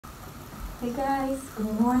Hey guys,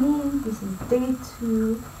 good morning. This is day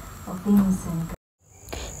 2 of being single.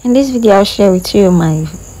 In this video, I'll share with you my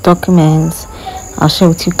documents. I'll share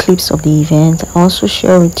with you clips of the event. I'll also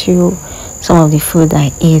share with you some of the food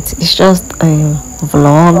I ate. It's just a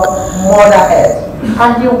vlog. Mother Earth.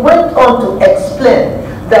 And he went on to explain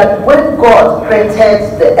that when God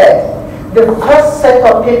created the earth, the first set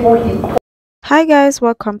of people he put. Hi guys,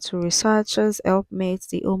 welcome to Researchers Helpmates,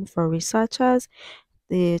 the home for researchers.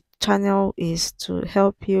 The channel is to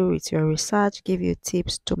help you with your research, give you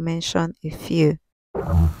tips, to mention a few.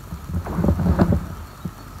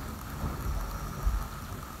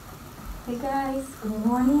 Hey guys, good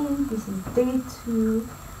morning. This is day 2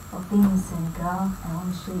 of being single. I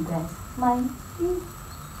want to show you guys my view.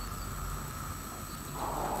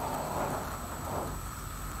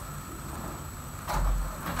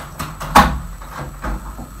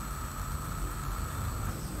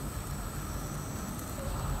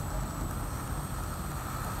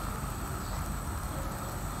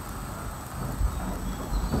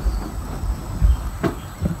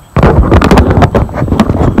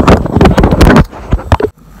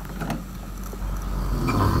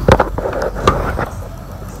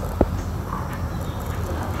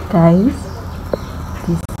 Guys,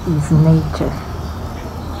 this is nature.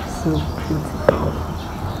 So beautiful.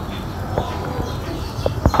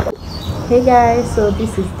 Hey guys, so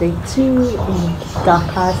this is day 2 in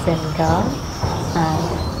Dakar, Senegal, and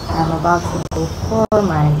I'm about to go for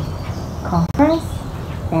my conference,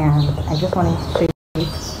 and I just wanted to show you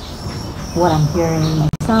what I'm hearing, my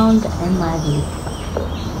sound and my view.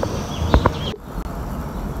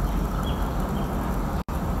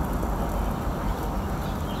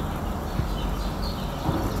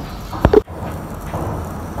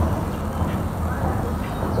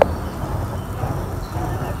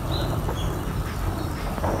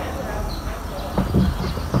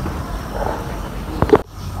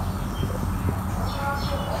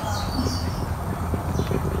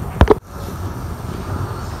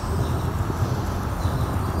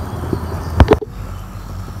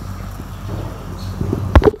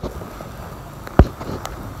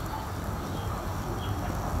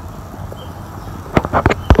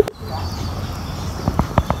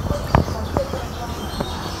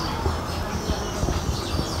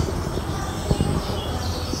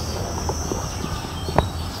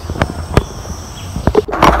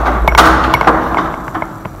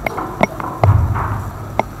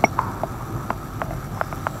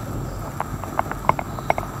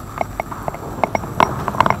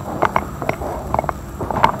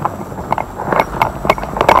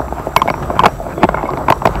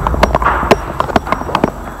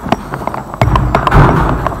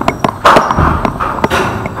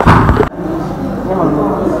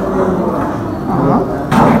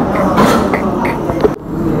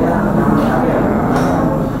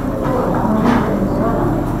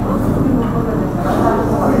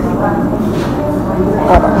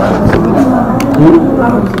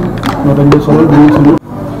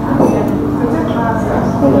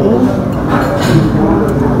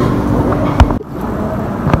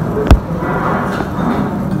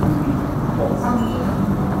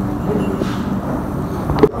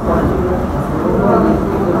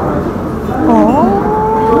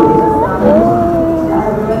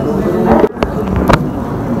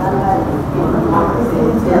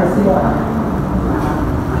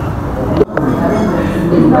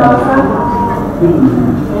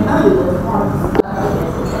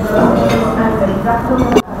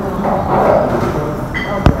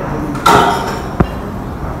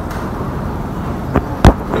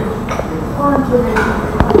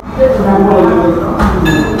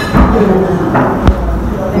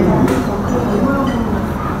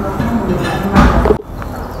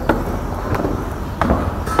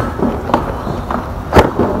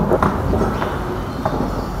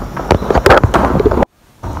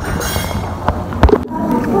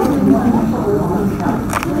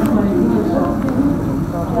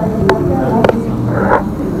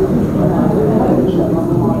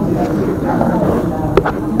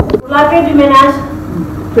 La fait du ménage,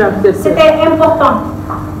 c'était important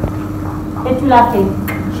et tu l'as fait.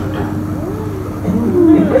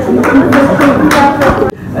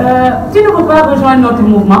 Tu ne peux pas rejoindre notre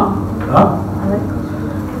mouvement.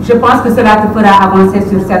 Je pense que cela te fera avancer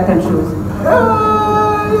sur certaines choses.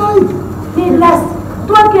 Mais laisse,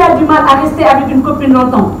 toi qui as du mal à rester avec une copine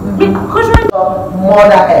longtemps, mais rejoins.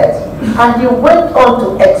 Mother Earth. And he went on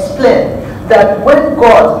to explain that when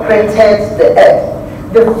God created the earth,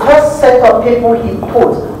 the first set of people he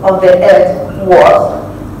put on the earth was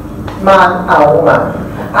man and woman.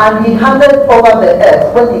 And he handed over the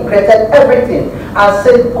earth when he created everything. and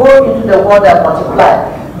said, go into the world and multiply.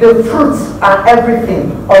 The fruits and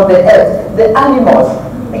everything on the earth, the animals,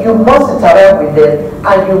 you must interact with them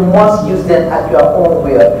and you must use them at your own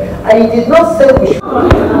will. And he did not say we should.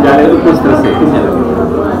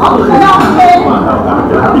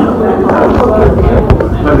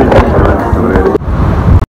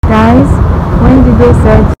 Guys, when Dido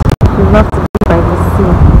said we love to be by the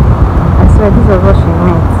sea, I swear this is what she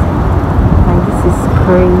meant. And this is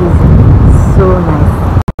crazy. So nice.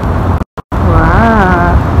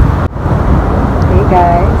 Wow. Hey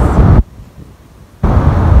guys.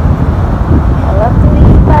 I love to be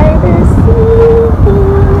by the sea.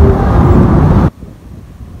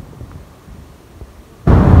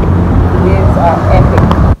 These are epic.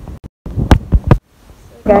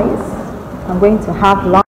 Guys, I'm going to have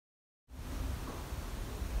lunch.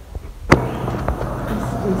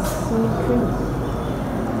 This is so pretty.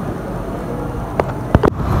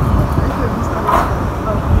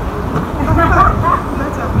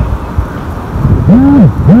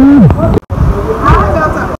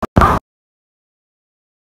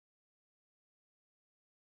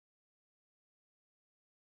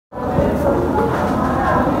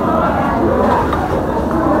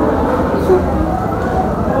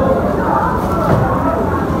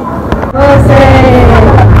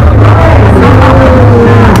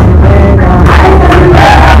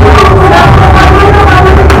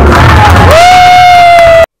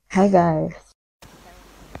 Hi guys,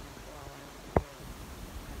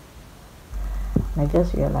 I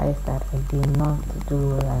just realized that I did not do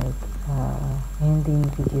like ending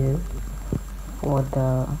video for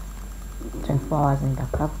the 24 hours in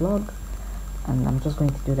Dakar vlog, and I'm just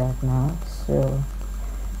going to do that now. So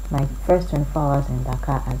my first 24 hours in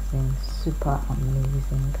Dakar has been super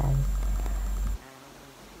amazing, guys.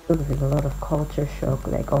 With a lot of culture shock,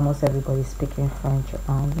 like almost everybody speaking French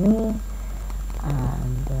around me,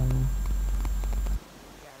 and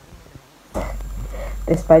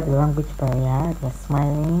despite the language barrier, they're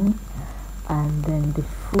smiling. And then the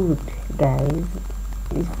food, guys,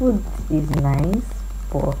 the food is nice,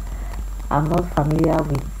 but I'm not familiar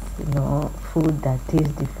with, you know, food that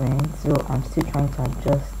tastes different, so I'm still trying to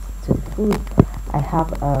adjust to the food. I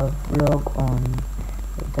have a vlog on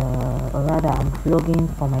or rather I'm vlogging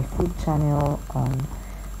for my food channel on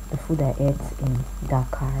the food I ate in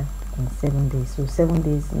Dakar in 7 days. So 7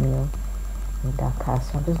 days meal in Dakar.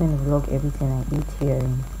 So I'm just going to vlog everything I eat here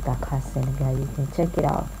in Dakar, Senegal. You can check it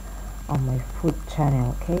out on my food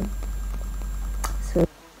channel, okay? So it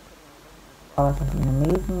has been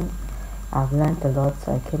amazing. I've learned a lot.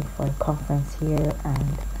 So I came for a conference here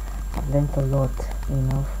and I've learned a lot, you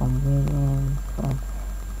know, from women, from,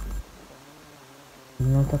 you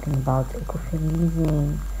know, talking about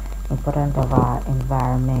ecofeminism, importance of our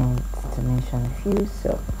environment, to mention a few.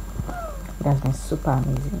 So it has been super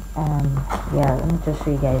amazing. Yeah, let me just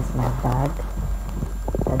show you guys my bag.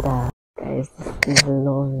 Guys, this is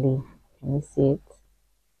lovely. Can you see it?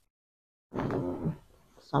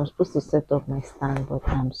 So I'm supposed to set up my stand, but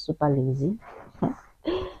I'm super lazy.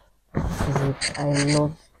 This is it. I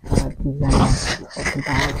love the design of the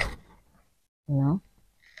bag. You know,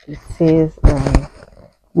 it says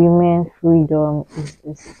women freedom is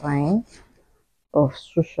a sign of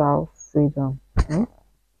social freedom.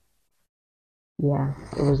 Yeah,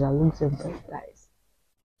 it was a Luxembourg, guys.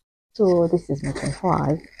 So this is my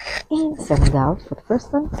 25 in Senegal for the first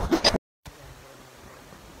time.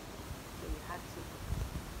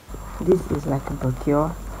 This is like a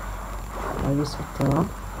brochure I used to tell.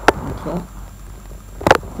 Okay,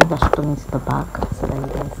 I think I should turn it to the back so that you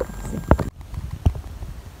guys can see.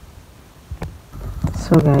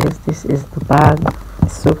 So guys, this is the bag.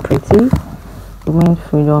 It's so pretty. Women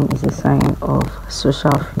freedom is a sign of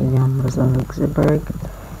social freedom, was on Luxembourg.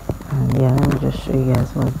 And yeah, let me just show you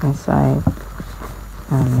guys what's inside.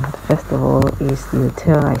 And first of all is the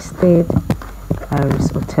hotel I stayed, Paris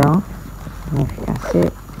Hotel. I don't know if you can see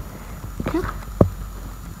it. Okay.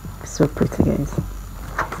 So pretty, guys.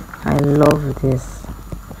 I love this.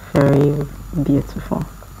 Very beautiful,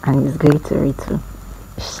 and it's glittery too,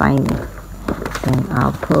 shiny. Then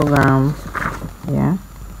our program, yeah.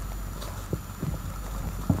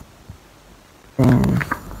 Then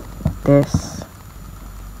this,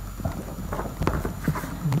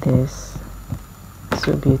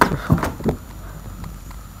 so beautiful.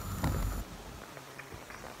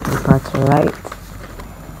 The part right.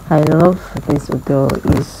 I love this hotel.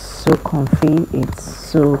 It's so comfy. It's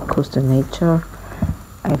so close to nature.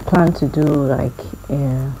 I plan to do like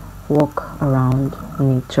a walk around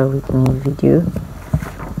nature with me video.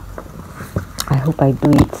 I hope I do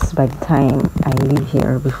it by the time I leave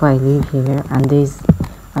here, before I leave here. And there's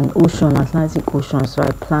an ocean, Atlantic Ocean. So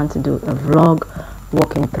I plan to do a vlog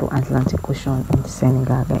walking through Atlantic Ocean in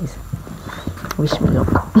Senegal, guys. Wish me luck.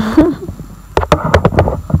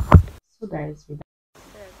 So guys,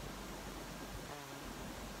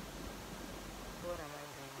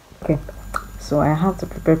 okay, so I have to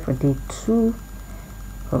prepare for day 2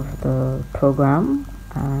 of the program,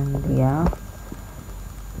 and yeah,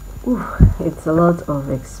 it's a lot of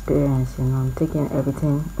experience, you know. I'm taking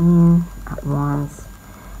everything in at once,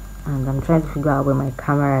 and I'm trying to figure out where my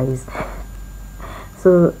camera is.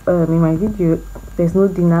 So in my video there's no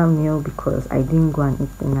dinner meal because I didn't go and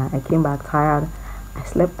eat dinner. I came back tired, I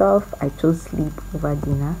slept off, I chose sleep over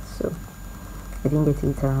dinner, so I didn't get to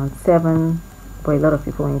eat around 7, but a lot of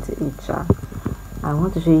people went to eat. I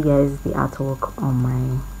want to show you guys the artwork on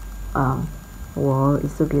my wall.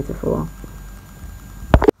 It's so beautiful,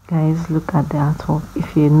 guys. Look at the artwork.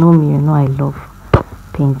 If you know me, you know I love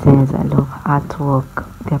paintings, I love artwork.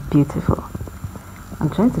 They're beautiful. I'm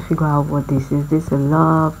trying to figure out what this is. This a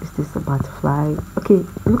love? Is this a butterfly? Okay,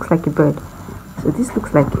 it looks like a bird. So this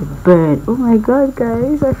looks like a bird. Oh my god,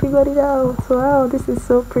 guys, I figured it out. Wow, this is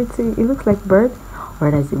so pretty. It looks like bird, or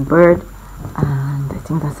there's a bird, and I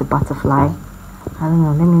think that's a butterfly. I don't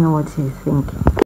know, let me know what you think.